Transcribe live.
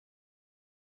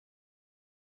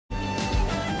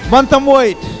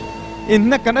bantamweight in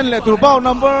neck and let turbao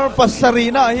number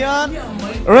pasarina hian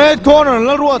red corner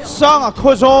Lalruatsanga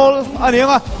khozol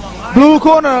anianga blue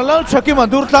corner Lalthakima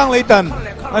durtlang leitan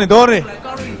ani dori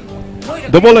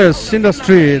Double S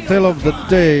Industry Tale of the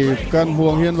Day kan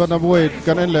huang hian bantamweight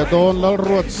kan en le don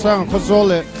Lalruatsanga khozol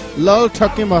le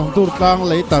Lalthakima durtlang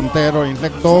leitan tero in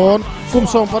nek don kum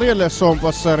som parian le som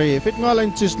pasari fit nga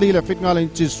inches li le fit nga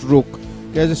inches ruk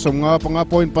ke som nga panga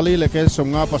point pali le ke som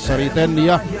nga pasari ten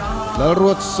nia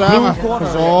Lalruatsanga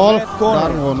khozol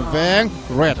dar ngon veng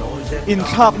red in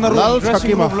thak na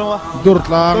Lalthakima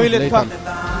durtlang leitan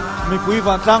mi pui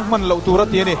van tlang man lo tura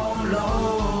ti ni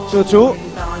chu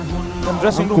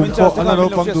dressing room in charge ana ro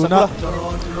pang tu na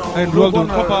en rol dun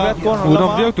khopa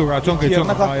unom riak tu ra chong ke chong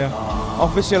ya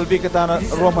official big katana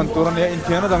roman turan ya in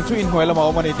thiana dang chu in hoi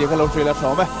lamawm ani ti ka lo trailer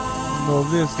thome no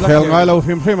vis khel ngai lo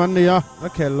phim an nia la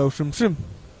khel lo shim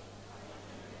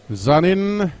zanin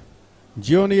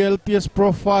Johnny LPS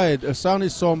profile asani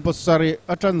som pasari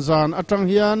atanzan atang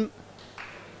hian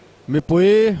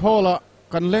mipui hola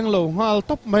kan leng lo hal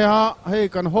top maya hei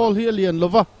kan hol hi lian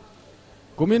lova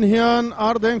kumin hian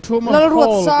ardeng thuma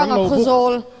Lalruatsanga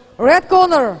khuzol red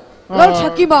corner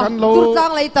Lalthakima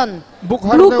turtlang leitan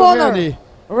blue corner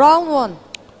round 1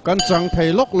 kan chang thei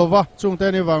lok lova chungte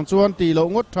ni wang chuan ti lo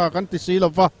ngot tha kan ti si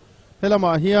lova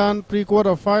helama hian pre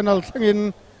quarter final thangin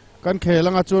kan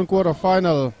khelanga chuan quarter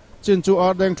final chin chu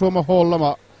ardeng thuma hol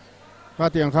lama ka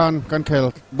tiang khan kan khel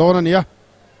don ania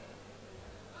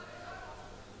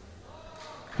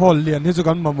hol lian hi chu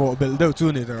kan mamo bel deuh chu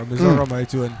ni ta mizoram mai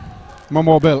chuan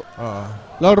mamo bel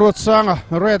Lalruatsanga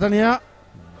red ania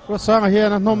Ruatsanga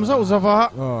hian nom zau zawa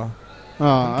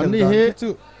ani hi chu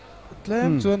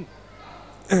tlem chuan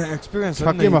experience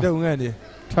Thakima deuh nge ni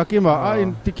Thakima a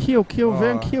in ti khiu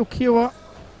veng khiu a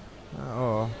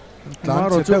tlan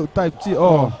che deuh type chi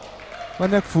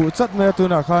manek fu chat me tu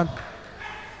na khan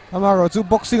amaro chu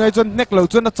boxing ai chuan neck lo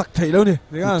chuan a chak thei lo ni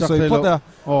ringa soi pot a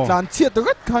tlan chiat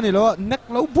rat khan ni lo neck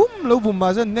lo bum ma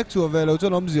zen neck chu ve lo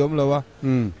chuan om ziom lo a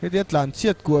he dia tlan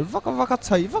chiat kual vaka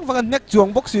chai vaka neck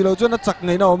chuang boxi lo chuan a chak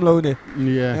nei na om lo ni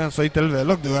ya soi tel ve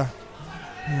lok du a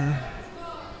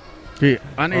ki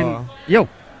an in yo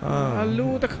alu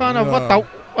ta khana wa tau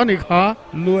ani kha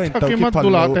lu en tau ki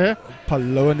phal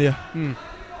lo ni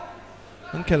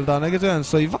anh khel da na cái chuyện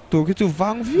soi vắt tu cái chú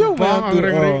vang viu mà tu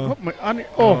reng khop mai ani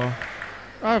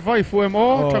vai fu em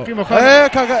Thakima kha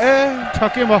kha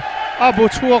Thakima bu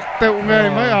chuak teu nge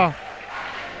mai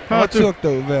ha chuak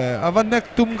teu ve van nek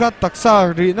tum kha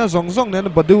taksa ri na zong ne na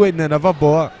badu we ne na va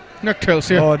bo nek khel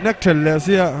sia nek khel le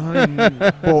sia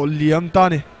bo liam ta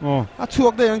ni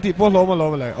chuak de yang ti po lo ma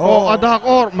le adak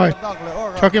or mai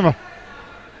Thakima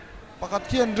pakat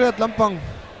khian red lampang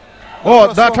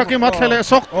da Thakima thele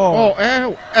sok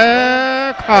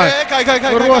khai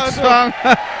Ruatsanga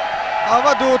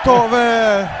ava du to ve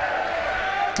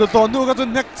to nu ka chun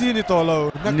nek chi ni to lo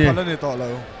nek phala ni to lo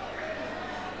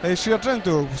ei shia treng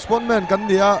tu sportman kan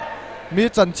dia mi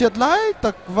chan chiat lai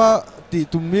tak wa ti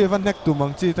tum mi van nek tu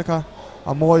mang chi ta kha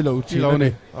amoi lo chi lo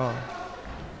ni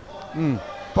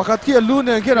pakat ki alu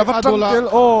ne khe na va tang tel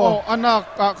anak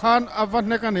khan avan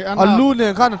nek ani alu ne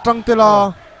khan tang tela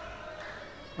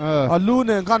alu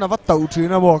ne khan va tau thi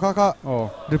na bo kha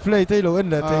replay te lo en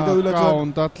le te do la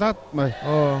chuan ta tlat mai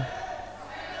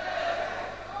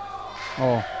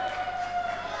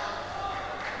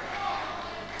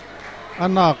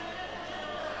anak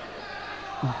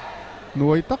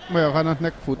nuôi tắc mày khăn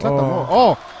nek phụ tlat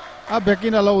tamo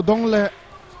bekin alo dong le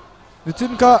ni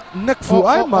chin ka nek fu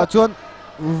ai ma chuan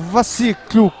vasi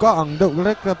klu ka ang deuh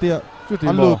lek ka tia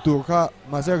alu tu kha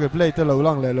ma se replay te lo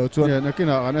lang le lo chuan ye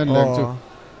nakina an en lek chu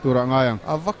tura ngayang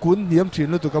ava kun niam thin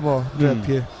lu tu ka mo red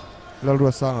phi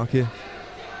Lalruatsanga khi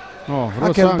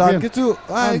Ruatsanga ki chu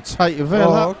ai chai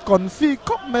vela kon fi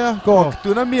kop me ko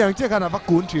tu na miang che kana va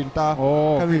kun thin ta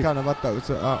ka mi kana va tau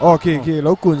chu ki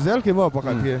lo kun zel ki mo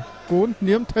pakat khi kun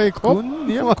niam thei khop kun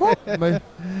niam khop mai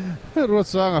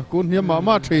Ruatsanga kun niam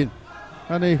ma thin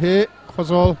ani he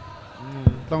khozol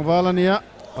tangwala nia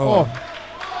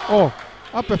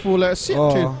ape fu le sit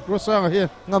thin Ruatsanga hi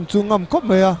ngam chu ngam khop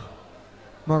me a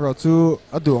mà rồi chú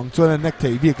ở đường cho nên nét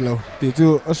thấy việc lâu thì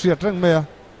chú ở sượt răng mẹ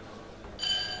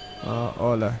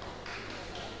là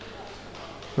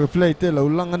replay te lâu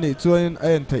lăng anh ấy cho nên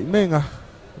anh thấy mẹ à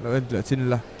là anh là xin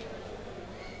là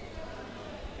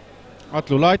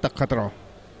at lulai tak khatra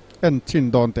anh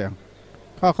xin đòn tiền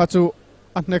kha chú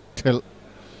anh nét thel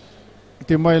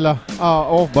thì mai là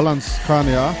off balance khan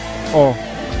ya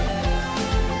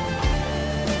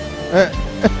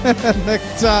nét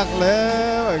chak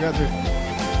le vậy cái gì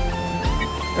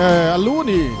alu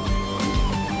ni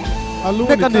เ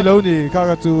น็กกันนี่แล้วนี่ข้า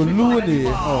ก็จูลู่นี่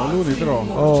ลู่นี่ตร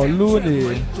อลู่นี่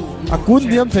กุน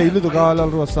เดียมเทียลุตุกาล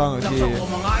รัวสังกี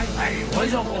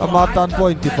มาตันพอ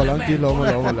ยน์ที่พลังที่เรามาเ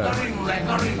ลย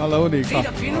ลู่นี่ครับ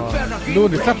ลู่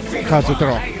นี่ครับข้าสุดต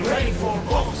รอ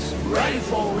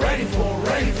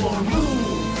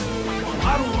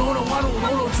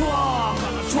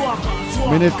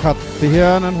มินิทขัดที่เฮีย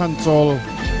นั้นฮันโจล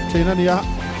ทีนั้นเนี่ย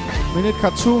มินิทขั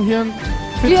ดช่วงเฮียน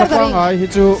ฟิตทับไงฮิ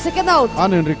จูอัน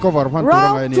นี้รีคอเวอร์พันตัว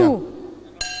ไงเนี่ย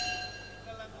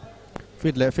ฟิ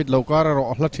ตเละฟิตโลกาเรา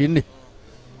ละทิ้งนี่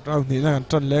เราหนีนะกัน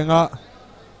จนแรงอ่ะ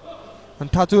อัน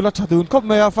ท้าจูรัชดูนครบไห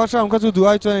มอ่ะฟ้าช่างก็จูดูไ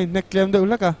อ้จนเน็กเลี้ยมเดือด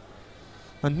แล้วกัน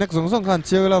อันเน็กสองขันเ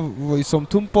ชียวแล้ววิสม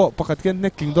ทุ่มโปะปกติกันเน็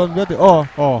กกิ่งโดนเยอะแต่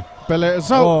เปเล่เ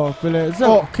จ้า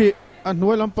ขี้อันนู้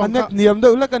นลำปังอันเน็กเนียมเดื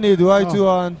อดแล้วกันนี่ดูไอ้จว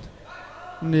น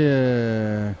นี่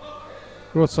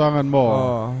รถสร้างกันบ่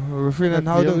ฟินันเ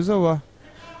ท้าเดือดซะวะ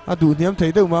ดูเนียมเทีย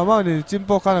เดือดมาเนี่ยจิ้มโ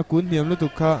ปะขันกุนเนียมแล้วตุ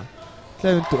กข้าแค่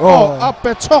เป็นตัวเ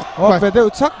ป็ดช็อกเป็ดเดือด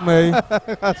ชักไหม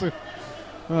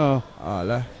แ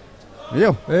ล้วเดี๋ย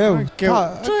วเกี่ยว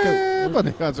ปะเ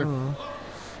นี่ย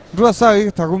รัวใส่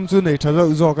ถ้ากุมจูนี่ถ้าเรา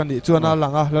จอกันนี่จวนอะไร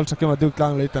ล่ะแล้วสักแค่มาดูกลา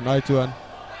งเลยแต่ไอ้จวน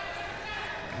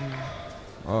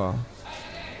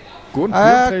กุน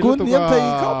เนียมไทย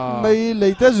ครับไม่เล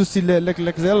ยแต่จุดสิเล็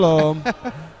กเซลล์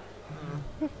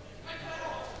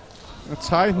ใ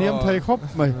ช้เนียมไทยครับ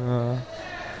ไหม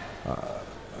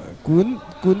กุน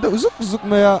เดือดซุกไ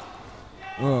หมอ่ะ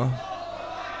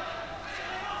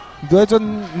ด้วยจน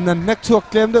นั่นเน็กชวก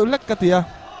เกมเดือดเล็กกะเตีย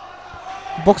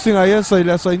บ็อกซิ่งไอ้ยังใส่เ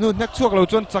ลยใส่นู่นเน็กชวกเรา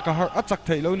จนจักรจักรไท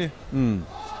ยแล้วนี่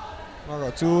มาก็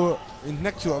จูเ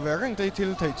น็กชวกแหวกยังไทยทิล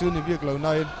ไทยจูนี่เบียกเราใน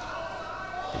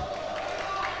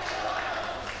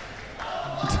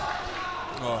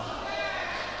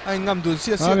ไอ้งำดูนเสี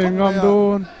ยไอ้งำดู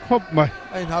นครบไหม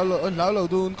ไอ้หนาวเรา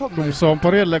ดูนครบกลุ่มสองปร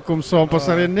ะเทศและกลุ่มสองภาษ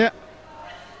าเรียนเนี้ย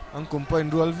อังกลุ่มเป็น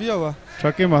รัววิวะชั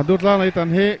กกี้มาดูดล่างในตัน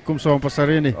เฮกลุ่มสองภาษาเ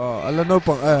รียนนี่อะไรโน้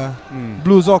ปังบ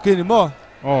ลูซอกินี่มั้ง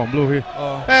บลูฮี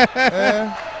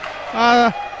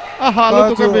หาลูก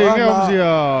ตัวเองไงอมเสีย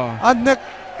อันเน็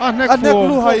ก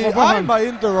ลูให้ไม่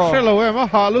อินเตอร์ใช่เราเว้ยมา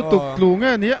หาลูกตุกลูเงี้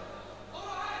ยนี้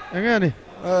ยังไงนี่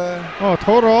ท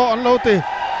รออันเราตี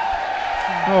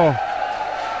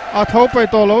เท้าไป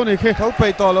ต่อเรานี่แค่เท้าไป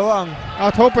ต่อเรา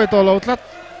เท้าไปต่อเราทัด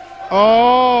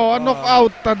น็อกเอา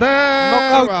ท์แต่เด้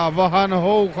ว่าฮันโฮ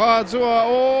ข้าชัว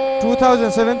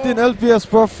2017 LPS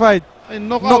Pro Fight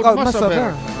น็อกเอาท์มาสับ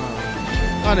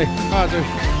อันนี้ข้าชัว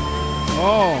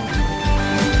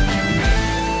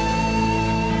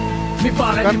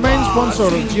การเมนสปอนเซอ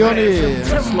ร์จิโอนี่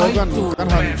สโลแกนการ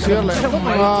หันเชียร์เลย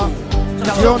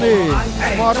จิโอนี่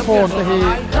สมาร์ทโฟนที่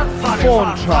โฟน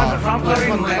ชาร์จ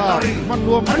มันร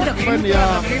วมเป็นยา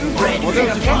โมเดล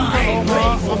ที่ฟังเ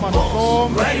ข้ามามันโคม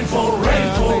ในที่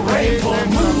แสง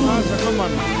สว่างสักมั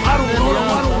น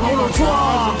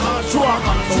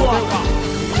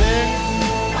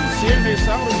เสียงให้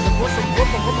สังรุ่งสมบูร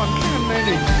ณ์ของมันแค่ไหน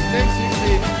นี่เสียง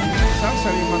ที่สังสร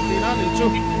รค์มันตีน่าหนึ่งจุ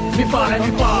ดมีป่าและ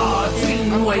มีป่าจิ้ง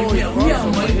หน่วยเมีย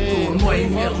ไม่ตูหน่วย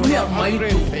เมียไม่ตู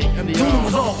จุ่ม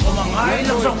โซ่ก็มังไงแ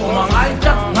ล้วโซ่ก็มังไง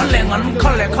จักงั้นแหละงั้นขั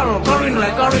นแหละขันการินเล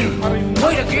ยการินเฮ้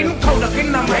ยจะกินเขาจะกิน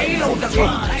น้ำไหลเราจะกิน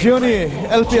Johnny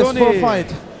LPS Pro Fight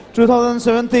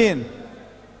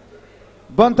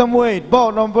 2017 Bantamweight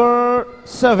bout number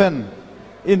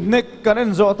 7 in neck kan en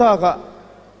zota ka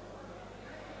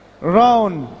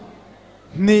round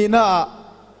ni na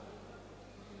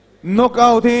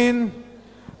knockout in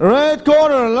red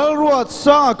corner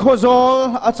Lalruatsanga khozol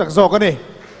achak zok ani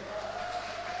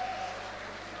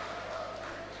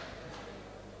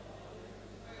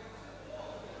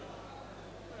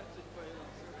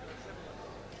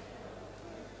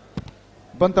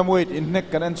Bantamweight in neck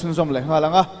kan en sunzom le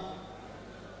ngalanga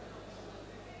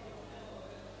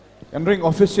kan ring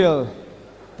official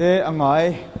te angai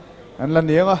an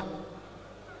lanianga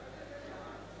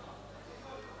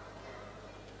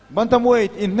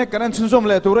Bantamweight in neck kan en sunzom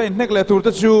le tura in neck le tur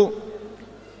ta chu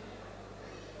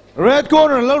red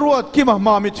corner Lalruatkima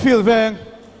ma midfield veng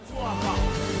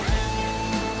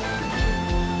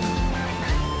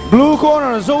blue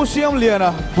corner Zosiamliana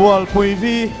bual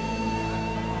puivi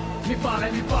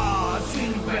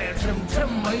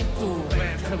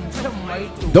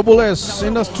Double S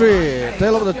Industry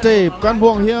Tale of the Tape kan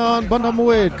buang hian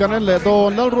Bantamweight kan en le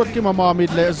don Lalruatkima ma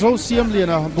mid le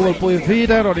Zosiamliana bual pui vi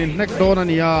der in neck don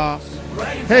ania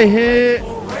hey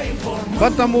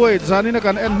Bantamweight zanina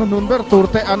kan en nun ber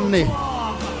turte an ni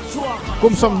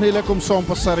kumsom ni le kumsom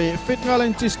pasari fit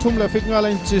ngalen chis thum le fit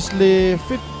ngalen chis le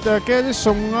fit ke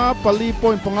songa pali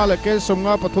point pangale ke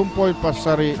songa pathum point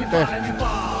pasari te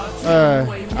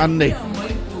an ni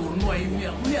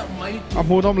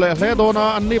amu nom le hle do na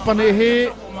anni pani hi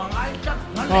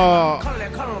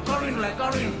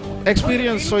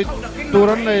experience soi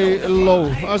turan nei lo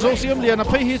Zosiamliana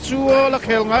phei hi chu la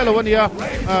khel ngai lo ania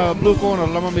blue corner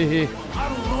lama mi hi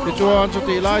ti chuan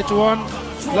chuti lai chuan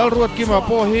Lalruatkima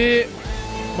po hi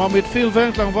ma midfield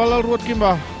veng tlang wal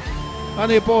Lalruatkima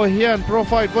ani po hian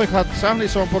profile voi khat sang ni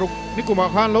som poruk ni kuma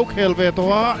khan lo khel ve to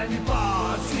wa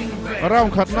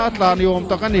round khat na tla ni om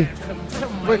takani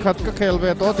voi khat ka khel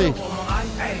ve to ti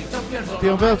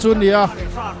tiang vel chun nia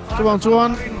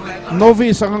chuan novi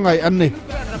sang ngai an ni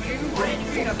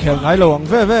khel ngai lo ang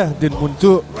ve din mun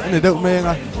chu ni deuh me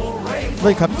nga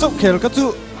vai khat chok khel ka chu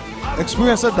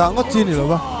experience da ngot chi ni lo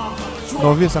ba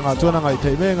novi sang chuan ngai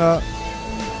thei me nga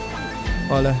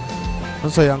ole an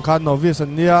soi ang khan novi san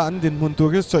nia an din mun tu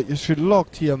ki soi shit lok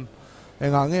thiam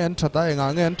enga nge an thata enga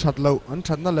nge an that lo an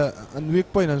that na le an weak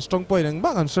point an strong point ang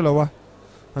bang an selawa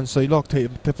an soi lok thei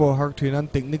te po har thin an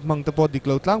technique mang te po dik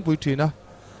lo tlang pui thina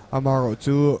amaro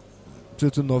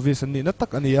chu novi san ni na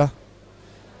tak ania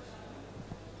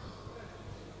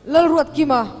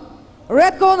Lalruatkima,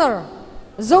 red corner,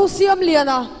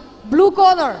 Zosiamliana, blue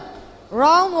corner,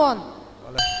 round 1.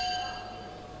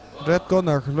 Red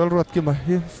corner, Lalruatkima,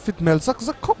 fit mel sak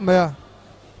khop maya.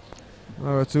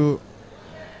 Chu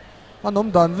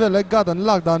anom dan vel like gadan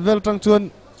lak dan vel tang chuan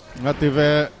ngati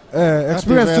ve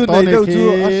experience chu nei deu chu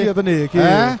asia ta ni ki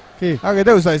a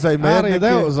deu sai mai ari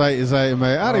deu sai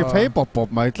mai ari phei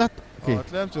pop mai tlat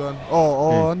tlem chuan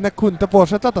nek khun te po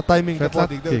seta ta timing te po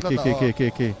dik deu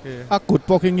ki a kut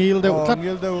po ki ngil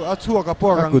deu a chua ka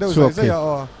por rang deu sai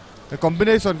a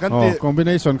combination kan ti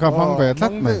combination ka phang ve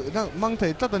tlat mai mang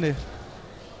thei tlat ani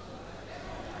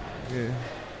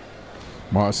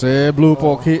mà sẽ blue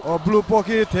poki blue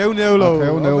poki theo nêu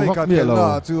hắc miệt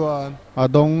lo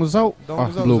dong dâu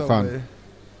blue khan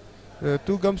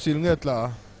tu gam sil nget la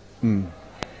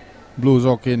blue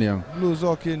zo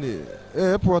kini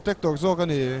protector zo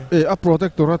kani a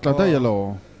protector at la da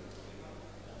yellow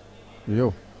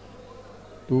yo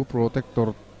tu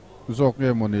protector zo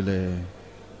ke monile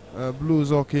blue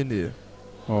zo kini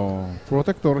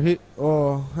protector hi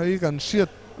hay kan shit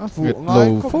fu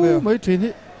ngai fu mấy chuyện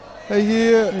hi hi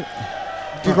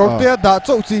ki ko te da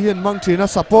chau chi hian mang thina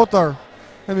supporter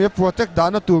hemi protect da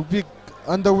na tur big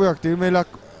underwear ti melak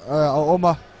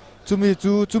oma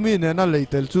chumi ne na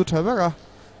leitel chu thavera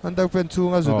underpen chu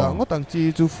nga zu da ngotang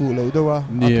chi chu fu lo dewa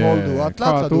athol du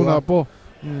atlat tu na po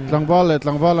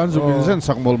tlangwal an zukin zen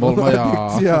sak mol ma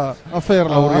ya affair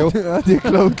lo rio di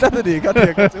cloud ta di ka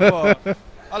te ka chu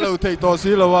alo thei to si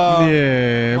lo wa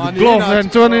glove zen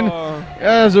chuanin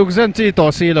zuk zen chi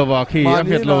to si lo wa khi a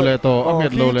het lo le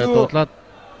to tlat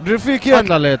referee kian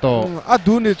la le to a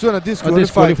du ni chuan a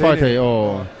disqualify thei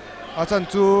a chan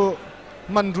chu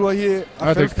man rua hi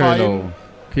a tek thei lo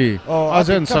khi a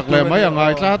zen sak le mai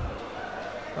angai tlat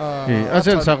khi a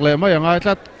zen sak le mai angai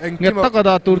tlat nget tak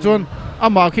da tur chuan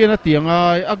ama khi na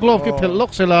tiangai a glove ki phel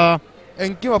lok sela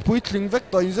engki ma pui tling vek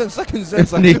to in zen second zen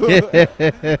sak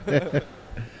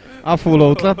a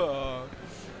full tlat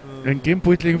en kim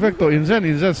puitling vek to in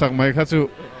zen sak mai kha chu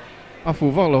a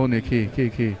fu vak lo ni khi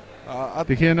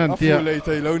ti khian an tia a fu le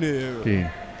thei lo ni khi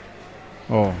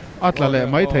atla le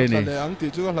mai thei ni le ang ti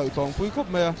chu ka hlau tong pui khop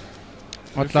mai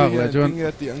atlak le chuan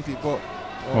ti ang ti po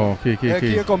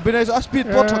khi combination speed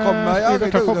po thakom mai a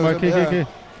thakom mai khi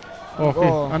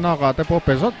ana ka te po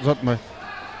pe zot mai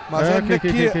ma zen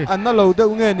ki an na lo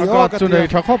deu nge ni ka chu nei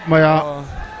thakop mai a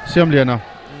Siamliana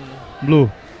blue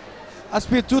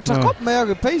speed chu thakop mai a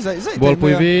pei zai ball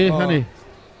pui vi hani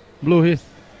blue hi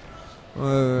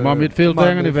ma midfield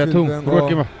bang ani ve thung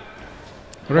Lalruatkima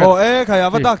khaya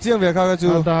va dak chiang ve kha chu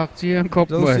dak chiang khop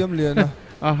mai Zosiamliana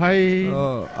a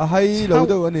hay lo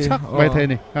deu ani mai thei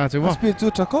ni ha chu ma speed chu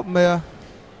thakop mai a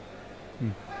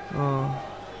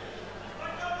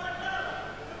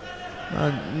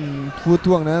phu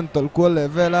thuang nan tol kual le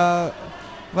vela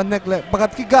van nek le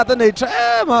pakat ki gata nei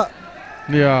trema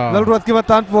Lalruatkima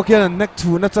tan po kian nek thu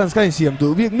na chance kai siam du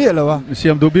big mi lo wa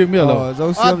siam du big mi lo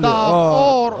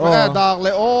Zosiamliana dak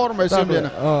le mai Siamliana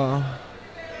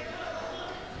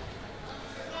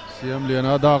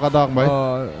Siamliana dak mai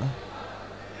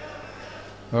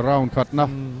round cut na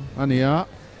ania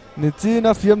ni chi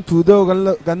na fiam thu do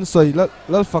kan soi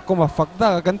lal fak ko ma fak da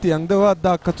kan tiang do wa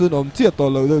da ka chun om chi to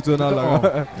lo do chun ala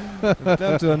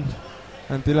tlem chun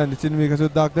an tilan ni chin mi ka chu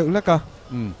dak de la ka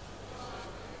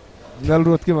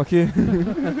Lalruatkima ki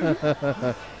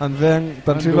an veng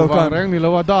tan tri lo kan reng ni lo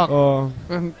wa dak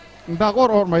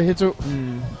or mai hi chu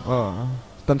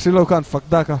tan tri lo kan fak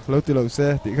da ka lo ti lo se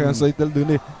ti kan soi tel du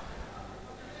ni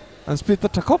an speed ta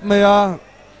thakop me ya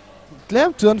tlem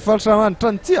chuan falsaman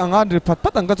tran chi angan ri phat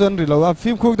phat ang ka chuan ri lo a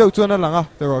phim khuk deuh chuan a langa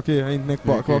te ro ki ai nek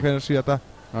po ko ken riata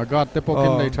gad te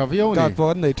pokin nei thavio ni gad po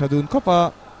nei thadun khopa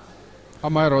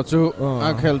amai ro chu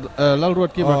akhel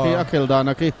Lalruatkima ki akhel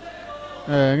dana ki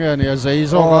nghe ni zei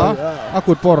zo ga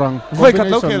akut porang voi khat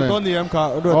lo khel to ni am kha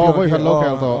voi khat lo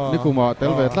khel to ni kuma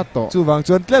tel ve tlat to chu wang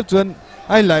chuan tlep chuan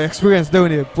ai lai experience deuh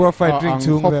ni pure fight drink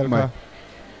chung vel kha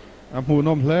mu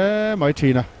nom hle mai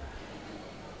thina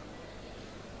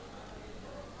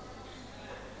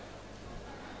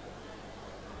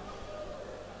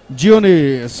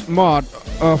Gioni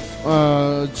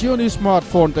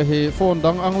smartphone te hi phone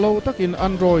dang anglo takin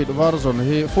Android version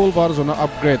hi full version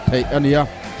upgrade thei ania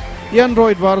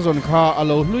Android version kha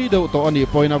alo hlui deuh to ani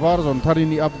poina version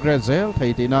tharini upgrade zel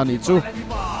thei tina ni chu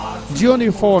Gioni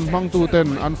phone mang tu ten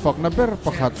an fak na ber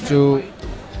pakhat chu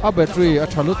a battery a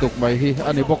thalu tuk mai hi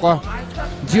ani boka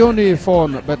Gioni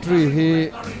phone battery hi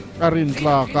arin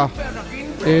tla ka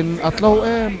in atlo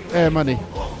em ani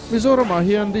Mizoram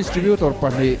hian distributor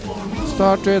pani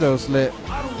Star Traders le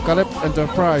Caleb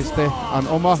Enterprise te an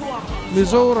oma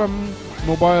Mizoram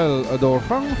mobile ador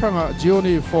franga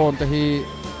Gioni phone te hi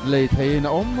le thein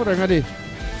om rengadi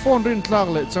phone rin tlak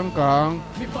le changkang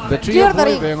battery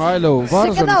hoi ve ngai lo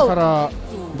version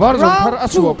thar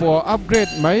asua po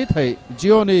upgrade mai thei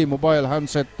Gioni mobile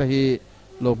handset te hi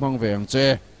lo mang veng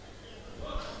che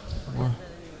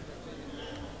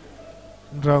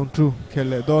round 2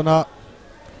 khele dona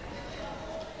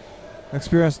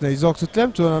experience nei zok chu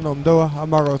tlem chuan an om do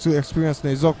amaro chu experience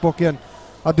nei zok pokian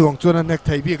aduang chuan an nek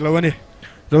thei bik lo ani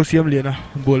Zosiamliana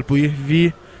bolpui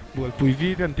vi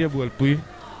kan tia bolpui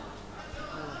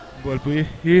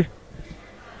hi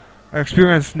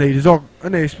experience nei zok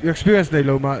ani experience nei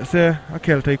lo ma se a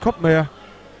khel thei khop mai a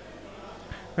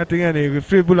ating ani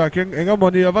referee bula keng enga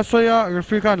moni avasoya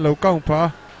referee kan lo kaung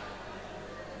pa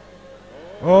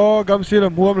gam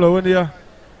silam huam lo ani a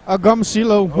agam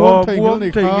silo huam thei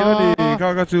ni kha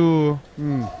ka chu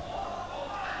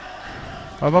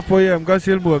ava poem ka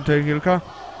sil muam thei ngil kha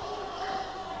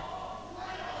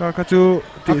ka chu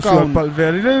ti suan pal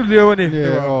ve li leo ani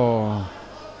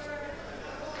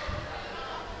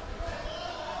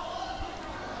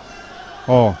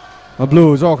a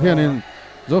blue jok hian in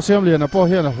Zosiamliana po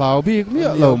hian a hlau bik mi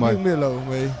lo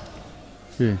mai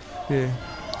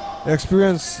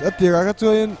experience atira ka chu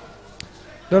in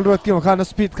Lalruatkima khan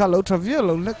speed khan lo travia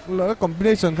lo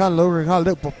combination khan lo ring hal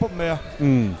de pop me a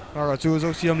chu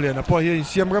Zosiamliana po hi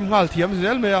siam ram hal thiam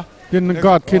zel me a kin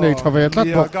god kin ei thave tlat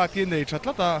to god kin ei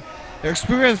thatla ta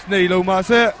experience nei lo ma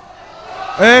se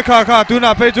kha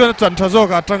tuna pe chu chan tha zo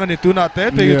ka tang ani tuna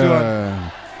te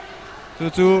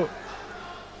chu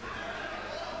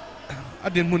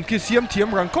adin mun ki siam thiam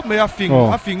rang kop me a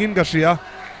fing in ga sia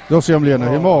Zosiamliana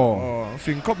hi mo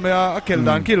fing kop me a kel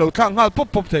dan ki lo thang hal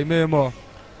pop thei me mo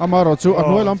amaro chu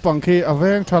anoi lampang khi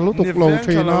aveng thalu tuk lo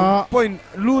thina point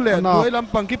lu le anoi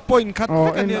lampang ki point khat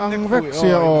vek ani ang vek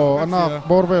sia anak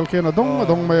borvel ken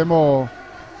adong me mo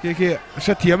ki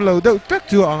sa thiam lo deuh tek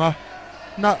chu anga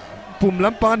na pum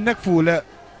lampang nek fu le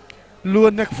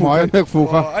luan nek fu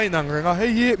kha ai nang renga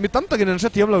hei hi mi tam takin an sa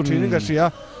thiam lo thinin ga sia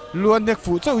luan nek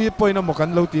fu chau hi point na mokan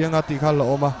lo ti anga ti kha lo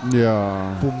ma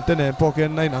pum te ne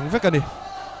poken nai nang vek ani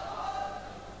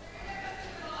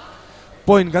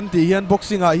point kan ti hian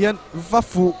boxing a hian va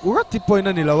fu urat ti point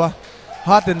ani lawa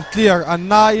hot and clear an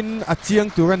na in a chiang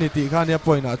tur ani ti kha nia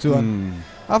point a chuan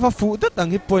a va fu dat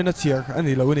ang hi point a chiar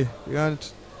ani lo ni gan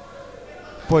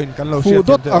point kan lo fu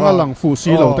dot anga lang fu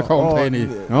si lo ta khom thei ni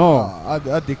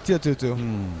a dik chia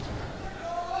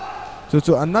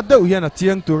chu an na deuh hian a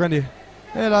chiang tur ani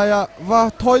la ya va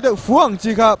thoi deuh fuang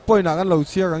chi kha point a kan lo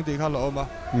chiar ang ti kha lo ma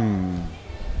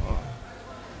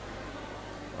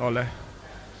ole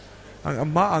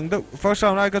ang deuh first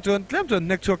round ai ka chuan tlem chuan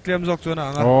next chuak tlem zok chuan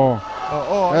anga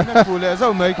nek fu le zo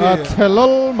mai ki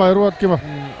thelal mai Ruatkima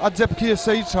a jep khi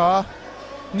sei tha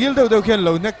ngil deuh khian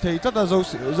lo nek thei tata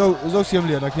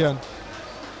Zosiamliana khian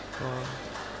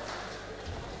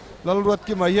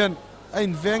Lalruatkima hian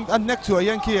ein veng an nek chu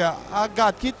hian khi a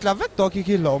gat ki tlavek to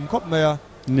ki lom khop mai a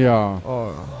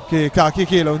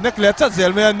ki lo nek le chat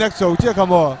zel mai nek chu chia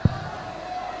khamo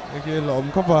ki lom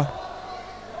khop a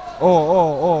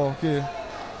ki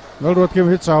Lalruatkima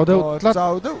hit chau deuh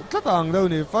tlat ang deuh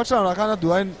ni first round kana du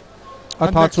ein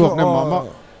atha chuak ne mama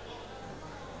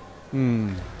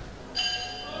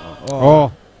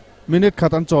minute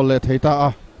khat an chol le theita a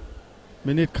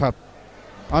minute khat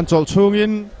an chol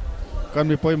chungin kan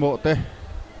mi poimo te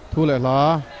thu le la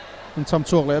an cham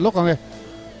chuak le lok ange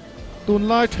tun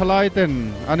lai thalai ten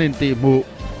anin ti mu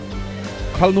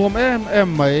khalnuam em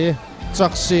mai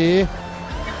chaksi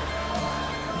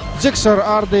Jixer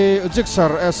RD,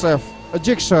 Jixer SF,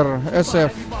 Jixer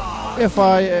SF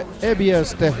FI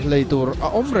ABS te leitur a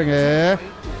omrenge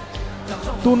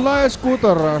tunlai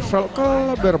scooter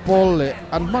shalkal berpol le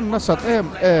anman nasat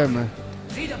em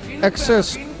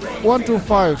access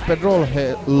 125 petrol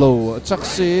he low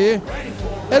chaksi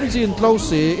engine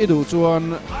close idu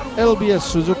chuan LBS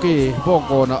Suzuki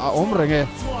bongkona a omrenge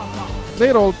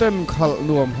leirol ten khal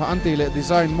nuam ha anti le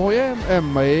design moi em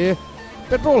mai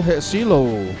petrol he silo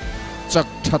chak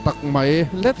thatak mai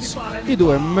let's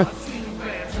iduem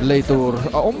leitur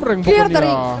a omreng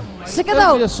bokonia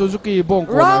LBS Suzuki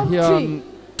bongkona hian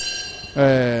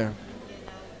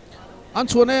an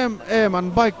chuan em an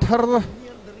bike thar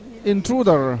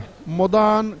intruder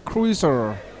modern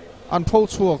cruiser an phô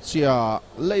chuak chia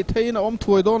lei thein om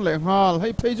thuai don le ngal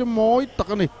hei phei chu moi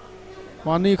takani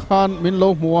mani khan min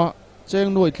lo mua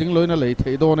cheng nuai tling loina lei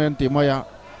thei don en ti maya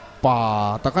pa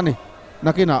takani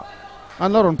nakina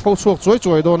an laron phô chuak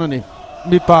choi don ani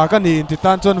mi pa ka ni ti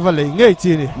tan chon va le ngei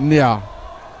chi ni nia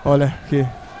ole ki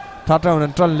tha tang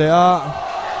nan tran le a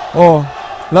o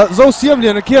la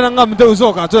Zosiamliana kia ngam deu zo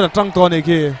ka chon tang to ni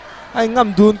ki ai ngam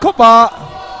dun khopa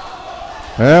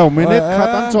minute khat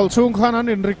an chol chung khan an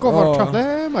in recover thak le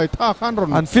mai tha khan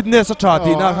ron an fitness a tha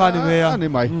ti na kha ni me ani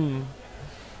mai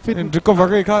fit in recover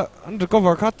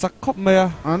kha chak khop me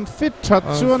an fit that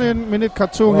chuan in minute khat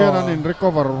chung hian an in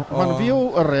recover man view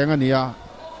a reng ania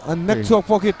an nek chuak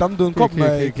pho ki tam dun khop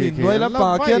mai ki noi la pa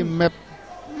kian map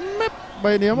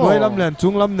bai ni mo noi lam len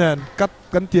chung lam nen kat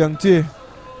kan tiang chi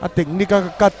a technique ka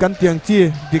kat kan tiang chi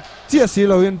dik chi si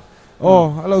lo in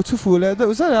lo chu fu le de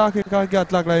sa ya ki ka gat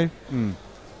lak lai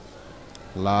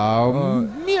lao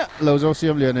mía lâu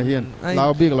Zosiamliana hiền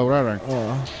lao biết lâu ra rồi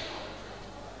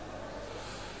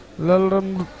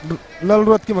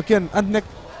Lalruatkima kian an nek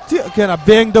chia kian a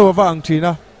beng do wang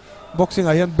thina boxing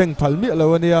a hian beng phal mi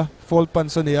lo ania fall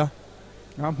punch ania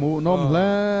mu nom le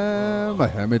mai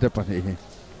Hemi te pani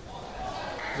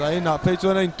zai na phei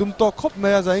chuan in tum to khop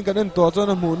me zai kan en to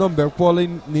chuan mu nom ber pol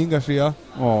in ning a ria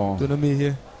tu na mi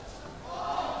hi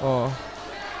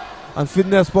an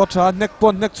fitness sport cha nek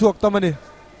pon nek chuak tamani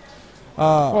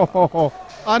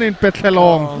an in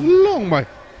petlong long mai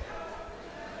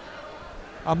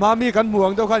ama mi kan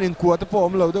muang deuh khan in kuwa te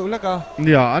pom lo deuh leka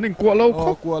nia an in kuwa lo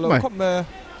khop me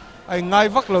ai ngai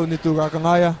vak lo ni tu ka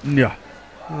ngai a nia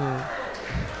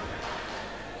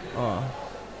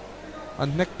an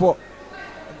nek po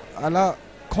ala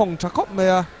khong cha khop me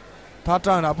a tha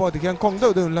tra na po ti khian khong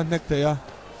deuh deuh lan nek te a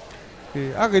ki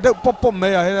a cái deuh pop me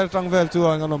a he tang vel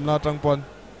chuan nganom na tang pon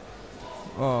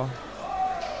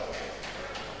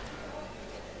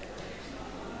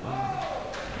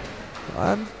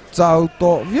an chào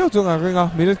to viu chung a ringa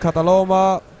minute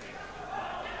khataloma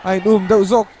ai deuh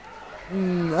zok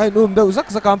ai deuh zak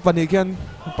zakam pani kian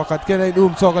pakat kian ai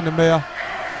chok an me a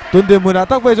tun de muna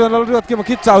tak ve jon Lalruatkima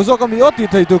ki chào zok ami oti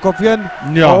thei tu ko fian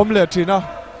om le thina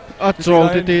a chol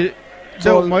ti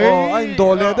deuh mai ai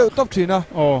do le deuh top thina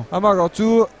ama ro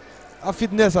chu a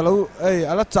fitness alo ai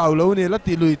ala chào lo ni la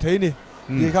ti lui thei ni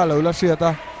ti kha lo la sia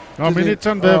ta minute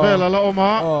chan de ve la oma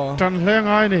chan hleng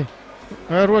ai ni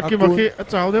Lalruatkima ki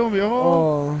chào deuh mi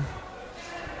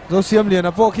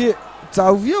Zosiamliana po ki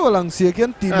chào viu lang sia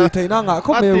kian ti lui thei na nga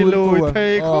khop me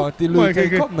ti lui thei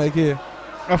khop mai ki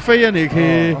a phei ani ki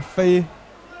a phei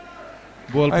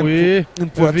bol pui in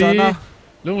puat chana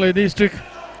lunglei district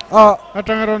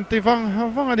atangaron ti vang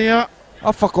ania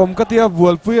a fakom ka tia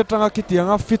bol pui atanga ki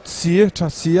tianga fit si tha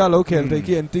sia lo khel thei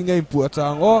ki enting ei puat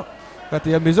chang ka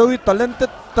tia mizoi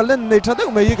talent nei tha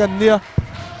deuh mai kan nia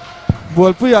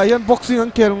bol pui a hian boxing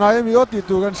an khel ngai mi oti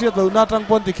tu kan siat lo na tang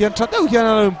pon ti khian tha deuh khian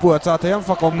an puat cha theiam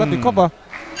fakom ka ti khopa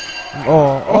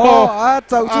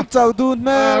chau dun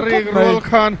me ring rol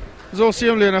khan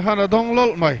Zosiamliana khan a dong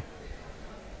lol mai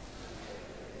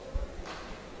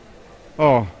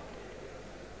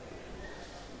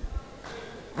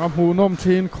a mu nom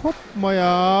thin khop mai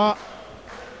a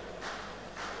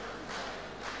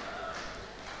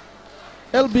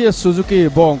LBS Suzuki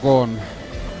bongkon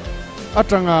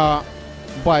atanga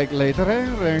bike le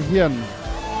reng hian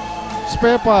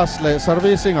spare parts le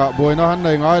servicing a boina han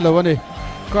nei ngai lo ani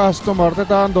customer te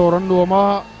tan doran nuama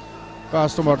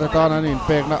customer te tan an in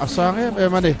pek na asang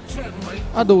em ani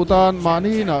adu tan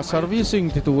mani na servicing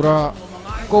ti tura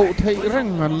ko thei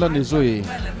reng han la ni zui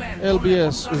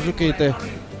LBS Suzuki te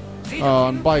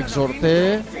an bike zorte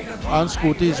an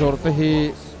scooty zorte hi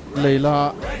leila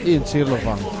in sir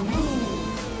lovang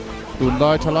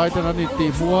tundai thalai ten ani ti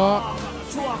hua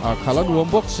khala nuam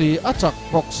boxi achak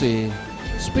boxi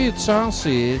speed sang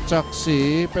si chak si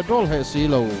petrol he si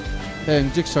lo heng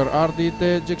Jixer RD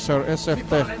te Jixer SF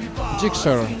te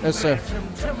Jixer SF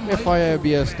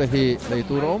FIABS te hi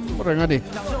leitur om rengani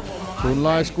tun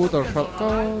lai scooter khat ka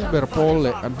ber pol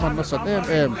le an man na sat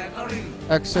em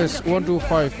access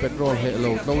 125 petrol he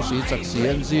lo tlo si chak si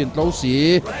engine tlo si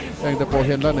eng da po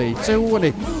hian la nei cheu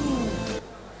ani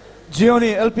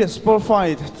Gioni LPS Sport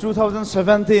Fight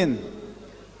 2017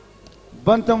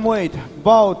 Bantamweight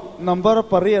bout number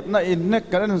pariat na in nek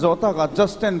kan zota ka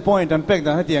just 10 point and pek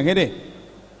dan hetiang hedi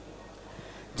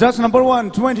Judge number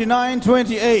 1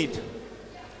 29-28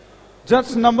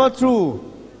 Judge number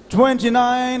 2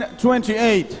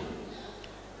 29-28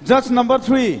 Judge number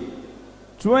 3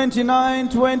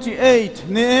 29-28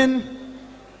 Nin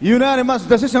unanimous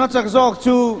decision at Zok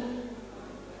to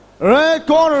red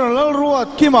corner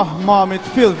Lalruatkima ma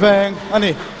midfield veng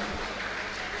ani